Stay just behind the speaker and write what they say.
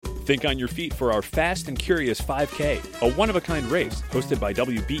Think on your feet for our Fast and Curious 5K, a one-of-a-kind race hosted by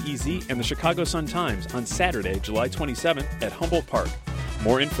WBEZ and the Chicago Sun-Times on Saturday, July 27th at Humboldt Park.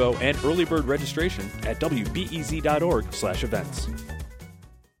 More info and early bird registration at wbez.org/events.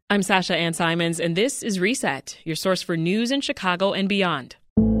 I'm Sasha Ann Simons, and this is Reset, your source for news in Chicago and beyond.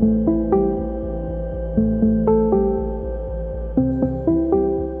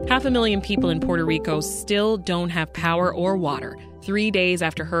 Half a million people in Puerto Rico still don't have power or water, 3 days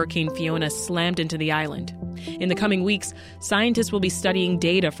after Hurricane Fiona slammed into the island. In the coming weeks, scientists will be studying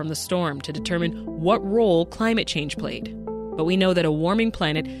data from the storm to determine what role climate change played. But we know that a warming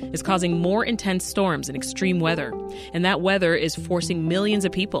planet is causing more intense storms and extreme weather. And that weather is forcing millions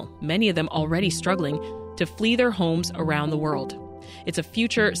of people, many of them already struggling, to flee their homes around the world. It's a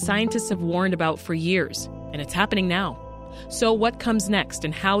future scientists have warned about for years, and it's happening now. So what comes next,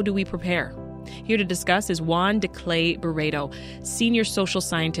 and how do we prepare? Here to discuss is Juan de Clay Barreto, Senior Social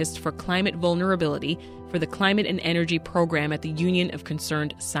Scientist for Climate Vulnerability for the Climate and Energy Program at the Union of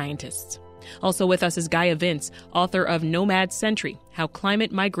Concerned Scientists. Also with us is Gaia Vince, author of Nomad Century, How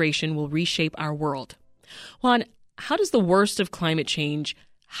Climate Migration Will Reshape Our World. Juan, how does the worst of climate change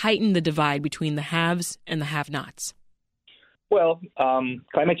heighten the divide between the haves and the have-nots? Well,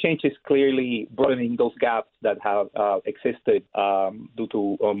 climate change is clearly broadening those gaps that have existed due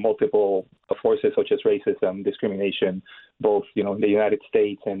to multiple forces such as racism, discrimination, both in the United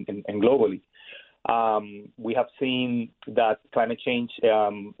States and globally. We have seen that climate change,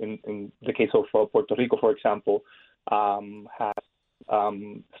 in the case of Puerto Rico, for example, has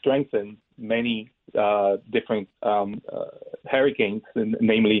strengthened many different hurricanes,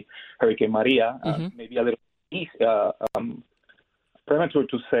 namely Hurricane Maria, maybe a little premature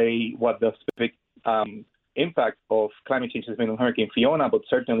to say what the specific impact of climate change has been on Hurricane Fiona, but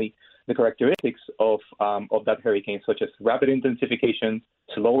certainly the characteristics of that hurricane, such as rapid intensification,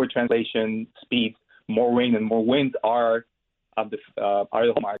 slower translation speeds, more rain and more wind, are the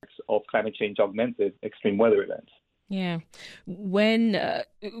hallmarks of climate change augmented extreme weather events. Yeah. When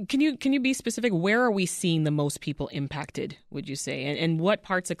can you be specific? Where are we seeing the most people impacted, would you say, and what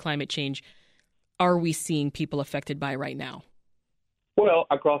parts of climate change are we seeing people affected by right now? Well,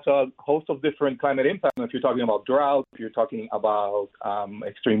 across a host of different climate impacts. If you're talking about drought, if you're talking about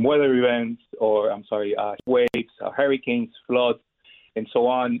extreme weather events, or waves, hurricanes, floods, and so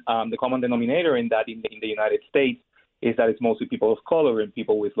on, the common denominator in that in the United States is that it's mostly people of color and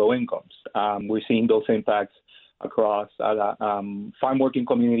people with low incomes. We're seeing those impacts across farm working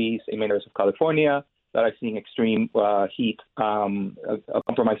communities in many areas of California that are seeing extreme heat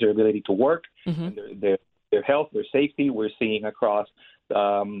compromise their ability to work, and their health, their safety. We're seeing across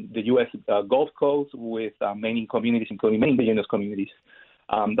the U.S. Gulf Coast with many communities, including many indigenous communities,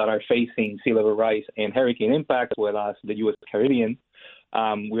 that are facing sea level rise and hurricane impact, as well as the U.S. Caribbean.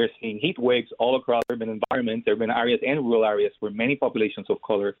 We're seeing heat waves all across urban environments, urban areas and rural areas where many populations of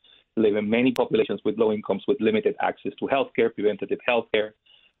color live, and many populations with low incomes with limited access to healthcare, preventative healthcare,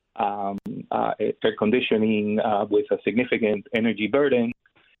 air conditioning, with a significant energy burden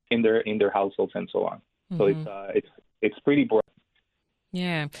in their households and so on. So it's pretty broad.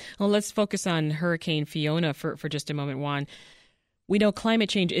 Yeah. Well, let's focus on Hurricane Fiona for just a moment, Juan. We know climate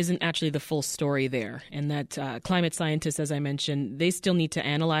change isn't actually the full story there, and that climate scientists, as I mentioned, they still need to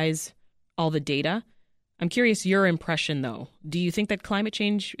analyze all the data. I'm curious your impression, though. Do you think that climate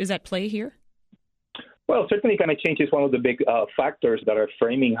change is at play here? Well, certainly climate change is one of the big factors that are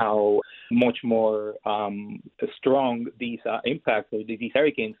framing how much more strong these impacts or these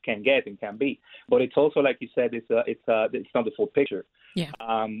hurricanes can get and can be. But it's also, like you said, it's not the full picture. Yeah.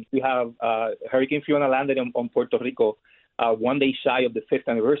 We have Hurricane Fiona landed on Puerto Rico 1 day shy of the 5th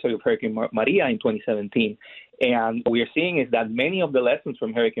anniversary of Hurricane Maria in 2017. And what we are seeing is that many of the lessons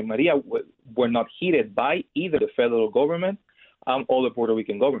from Hurricane Maria were not heeded by either the federal government or the Puerto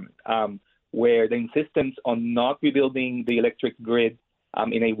Rican government, where the insistence on not rebuilding the electric grid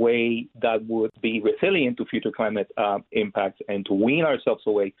in a way that would be resilient to future climate impacts and to wean ourselves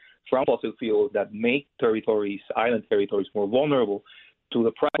away from fossil fuels that make island territories, more vulnerable to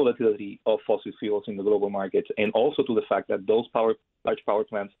the price volatility of fossil fuels in the global markets, and also to the fact that those large power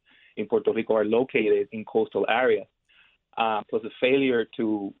plants in Puerto Rico are located in coastal areas. Plus the failure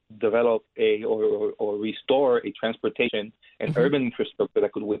to develop or restore a transportation and urban infrastructure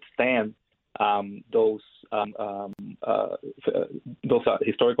that could withstand those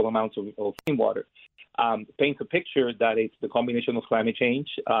historical amounts of rainwater paints a picture that it's the combination of climate change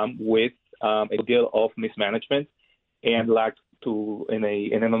with a deal of mismanagement and lack in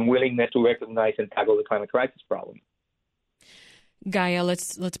an unwillingness to recognize and tackle the climate crisis problem. Gaia,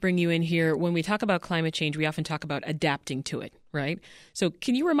 let's bring you in here. When we talk about climate change, we often talk about adapting to it, right? So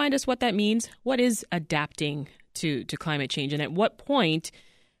can you remind us what that means? What is adapting to climate change? And at what point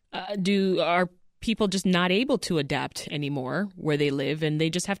are people just not able to adapt anymore where they live and they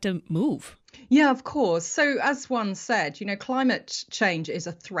just have to move? Yeah, of course. So as one said, climate change is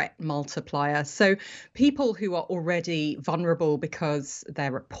a threat multiplier. So people who are already vulnerable because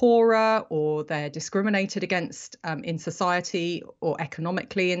they're poorer or they're discriminated against in society or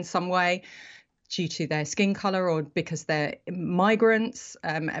economically in some way, due to their skin color or because they're migrants,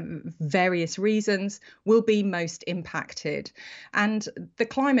 various reasons, will be most impacted. And the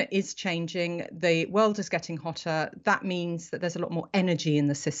climate is changing. The world is getting hotter. That means that there's a lot more energy in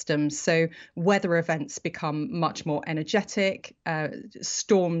the system. So weather events become much more energetic.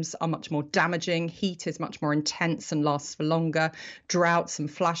 Storms are much more damaging. Heat is much more intense and lasts for longer. Droughts and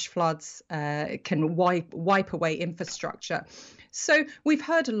flash floods can wipe away infrastructure. So we've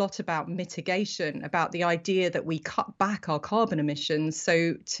heard a lot about mitigation, about the idea that we cut back our carbon emissions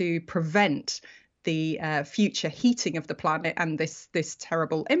so to prevent the future heating of the planet and this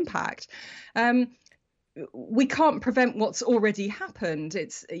terrible impact. We can't prevent what's already happened.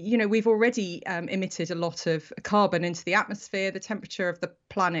 It's, we've already emitted a lot of carbon into the atmosphere. The temperature of the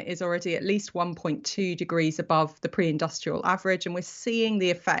planet is already at least 1.2 degrees above the pre-industrial average. And we're seeing the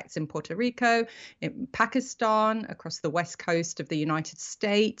effects in Puerto Rico, in Pakistan, across the west coast of the United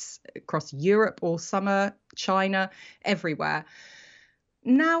States, across Europe all summer, China, everywhere.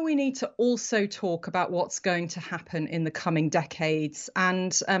 Now we need to also talk about what's going to happen in the coming decades.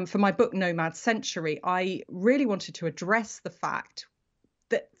 And for my book, Nomad Century, I really wanted to address the fact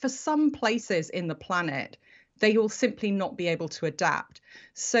that for some places in the planet, they will simply not be able to adapt.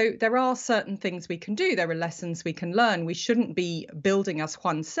 So there are certain things we can do. There are lessons we can learn. We shouldn't be building, as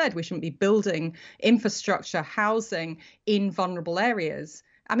Juan said, we shouldn't be building infrastructure, housing in vulnerable areas.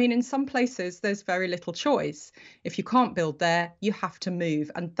 I mean, in some places, there's very little choice. If you can't build there, you have to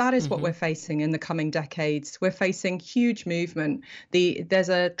move. And that is what we're facing in the coming decades. We're facing huge movement. There's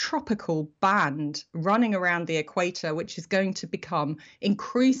a tropical band running around the equator, which is going to become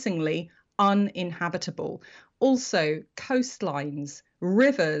increasingly uninhabitable. Also, coastlines,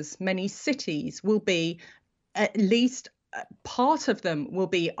 rivers, many cities will be, at least part of them will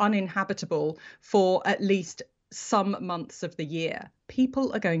be uninhabitable for at least some months of the year.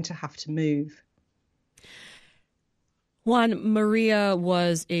 People are going to have to move. Juan, Maria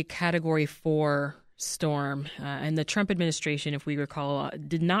was a Category 4 storm, and the Trump administration, if we recall,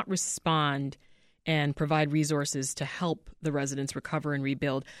 did not respond and provide resources to help the residents recover and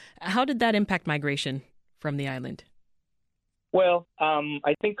rebuild. How did that impact migration from the island? Well,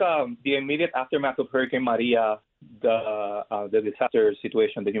 I think the immediate aftermath of Hurricane Maria, the disaster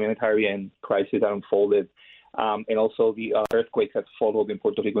situation, the humanitarian crisis that unfolded, and also the earthquakes that followed in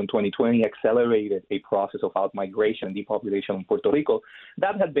Puerto Rico in 2020 accelerated a process of out-migration and depopulation in Puerto Rico.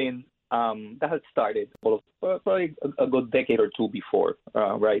 That had started probably a good decade or two before,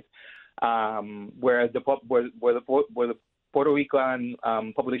 right? Whereas the Puerto Rican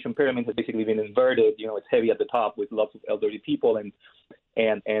population pyramid has basically been inverted. It's heavy at the top with lots of elderly people and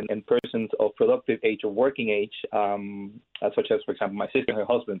persons of productive age or working age, such as, for example, my sister and her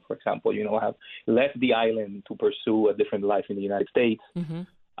husband, for example, have left the island to pursue a different life in the United States.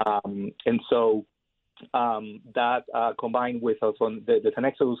 And so that combined with also the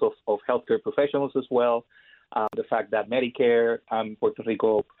exodus of healthcare professionals as well, the fact that Medicare, Puerto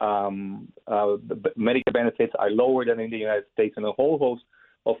Rico, Medicare benefits are lower than in the United States, and a whole host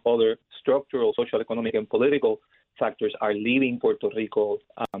of other structural, social, economic, and political factors are leaving Puerto Rico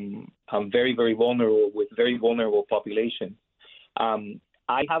very, very vulnerable, with very vulnerable populations.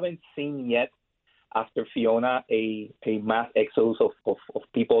 I haven't seen yet, after Fiona, a mass exodus of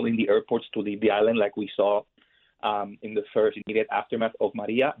people in the airports to leave the island like we saw in the first immediate aftermath of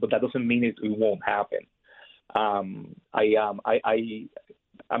Maria, but that doesn't mean it won't happen. I mean,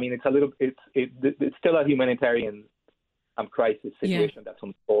 it's still a humanitarian crisis situation that's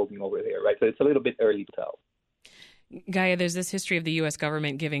unfolding over there, right? So it's a little bit early to tell. Gaia, there's this history of the U.S.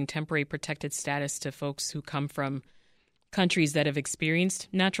 government giving temporary protected status to folks who come from countries that have experienced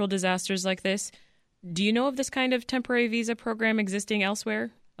natural disasters like this. Do you know of this kind of temporary visa program existing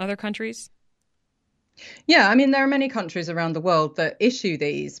elsewhere, other countries? Yeah, I mean, there are many countries around the world that issue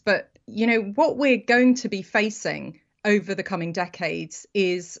these, but what we're going to be facing over the coming decades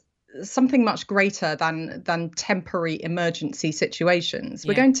is something much greater than temporary emergency situations.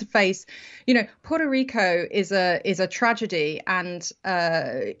 We're going to face, Puerto Rico is a tragedy, and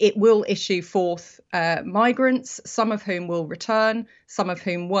it will issue forth migrants, some of whom will return, some of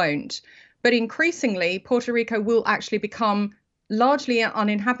whom won't. But increasingly, Puerto Rico will actually become largely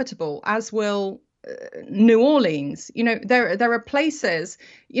uninhabitable, as will New Orleans. There are places,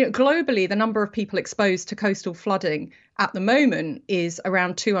 globally, the number of people exposed to coastal flooding at the moment is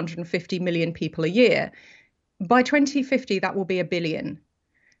around 250 million people a year. By 2050, that will be 1 billion.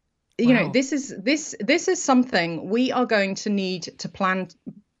 Wow. This is something we are going to need to plan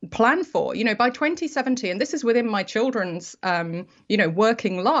for, by 2070, and this is within my children's,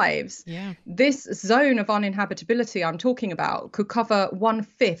 working lives. Yeah. This zone of uninhabitability I'm talking about could cover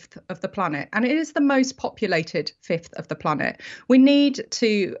 1/5 of the planet, and it is the most populated 1/5 of the planet. We need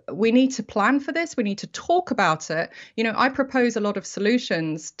to plan for this. We need to talk about it. I propose a lot of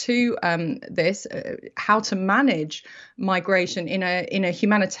solutions to this, how to manage migration in a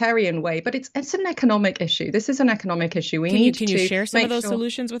humanitarian way, but it's an economic issue. This is an economic issue. Can you share some of those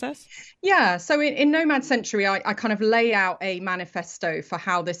solutions with us? Yeah. So in Nomad Century, I kind of lay out a manifesto for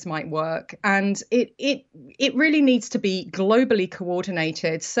how this might work. And it really needs to be globally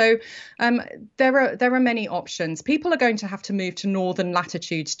coordinated. So there are many options. People are going to have to move to northern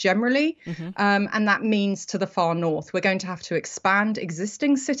latitudes generally. And that means to the far north. We're going to have to expand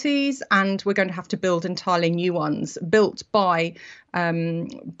existing cities, and we're going to have to build entirely new ones built by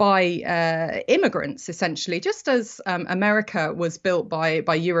immigrants, essentially, just as America was built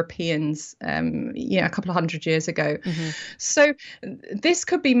by Europeans, a couple of hundred years ago. So this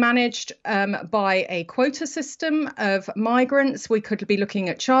could be managed by a quota system of migrants. We could be looking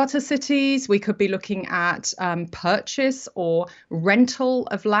at charter cities. We could be looking at purchase or rental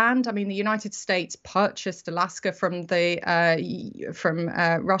of land. I mean, the United States purchased Alaska from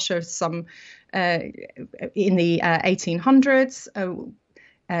Russia in the 1800s.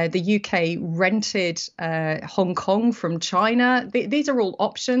 The UK rented Hong Kong from China. These are all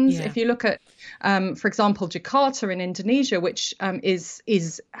options. Yeah. If you look at, for example, Jakarta in Indonesia, which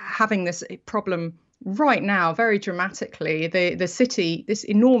is having this problem right now very dramatically. The city, this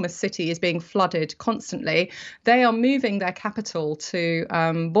enormous city, is being flooded constantly. They are moving their capital to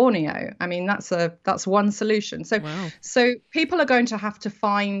Borneo. I mean, that's one solution. So Wow. So people are going to have to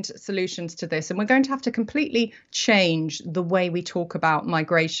find solutions to this, and we're going to have to completely change the way we talk about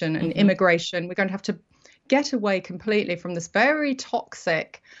migration and immigration. We're going to have to get away completely from this very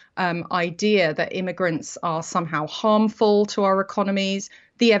toxic idea that immigrants are somehow harmful to our economies.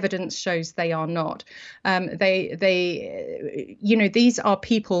 The evidence shows they are not. These are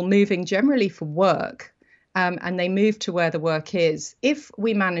people moving generally for work, and they move to where the work is. If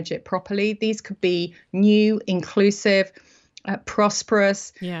we manage it properly, these could be new, inclusive,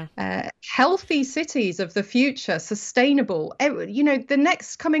 prosperous, healthy cities of the future, sustainable. The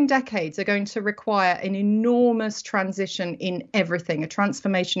next coming decades are going to require an enormous transition in everything, a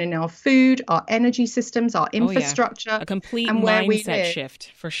transformation in our food, our energy systems, our infrastructure, a complete and where we mindset live.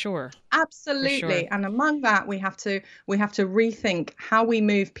 shift, for sure. Absolutely. For sure. And among that, we have to rethink how we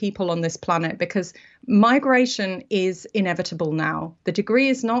move people on this planet, because migration is inevitable now. The degree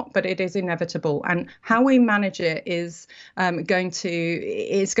is not, but it is inevitable. And how we manage it is going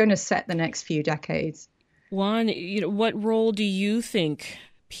to set the next few decades. Juan, what role do you think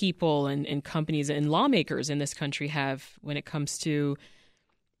people and companies and lawmakers in this country have when it comes to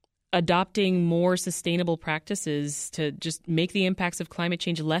adopting more sustainable practices to just make the impacts of climate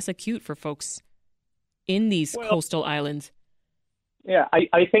change less acute for folks in these coastal islands? Yeah,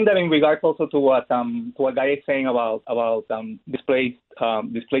 I think that in regards also to what Guy is saying about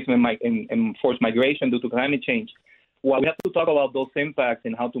displacement and forced migration due to climate change, well, we have to talk about those impacts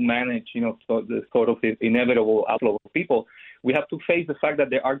and how to manage, the sort of inevitable outflow of people. We have to face the fact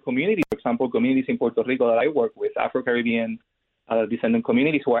that there are communities, for example, communities in Puerto Rico that I work with, Afro-Caribbean descendant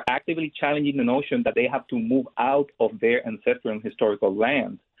communities, who are actively challenging the notion that they have to move out of their ancestral and historical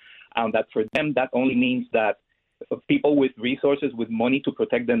lands. That for them, that only means that people with resources, with money to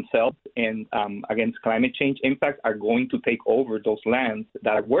protect themselves and against climate change impacts, are going to take over those lands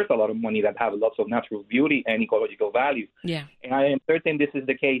that are worth a lot of money, that have lots of natural beauty and ecological value. Yeah. And I am certain this is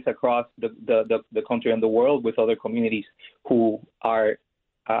the case across the country and the world, with other communities who are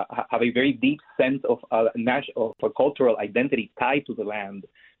have a very deep sense of national or cultural identity tied to the land,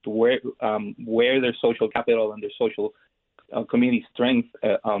 to where their social capital and their social community strength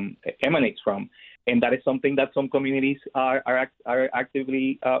emanates from. And that is something that some communities are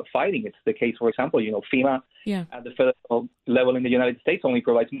actively fighting. It's the case, for example, FEMA at the federal level in the United States only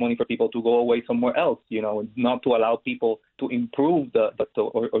provides money for people to go away somewhere else, not to allow people to improve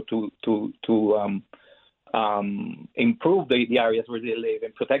improve the areas where they live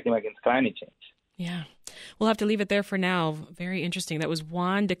and protect them against climate change. Yeah. We'll have to leave it there for now. Very interesting. That was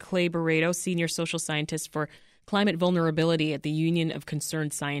Juan de Clay Barreto, Senior Social Scientist for Climate Vulnerability at the Union of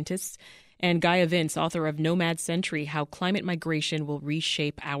Concerned Scientists. and Gaia Vince, author of Nomad Century, How Climate Migration Will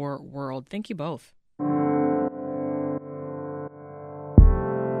Reshape Our World. Thank you both.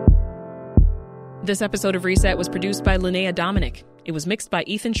 This episode of Reset was produced by Linnea Dominic. It was mixed by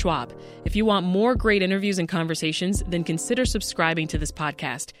Ethan Schwab. If you want more great interviews and conversations, then consider subscribing to this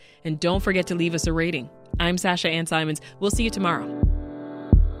podcast. And don't forget to leave us a rating. I'm Sasha Ann Simons. We'll see you tomorrow.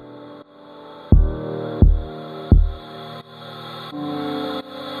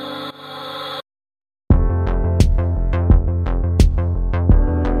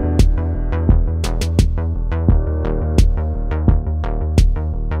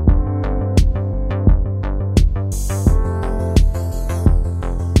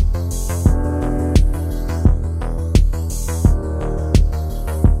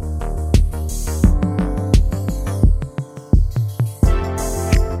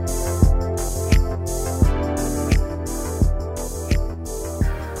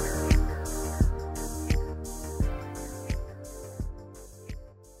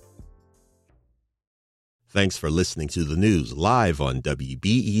 Thanks for listening to the news live on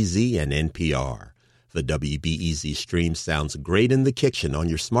WBEZ and NPR. The WBEZ stream sounds great in the kitchen on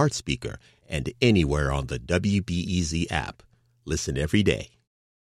your smart speaker and anywhere on the WBEZ app. Listen every day.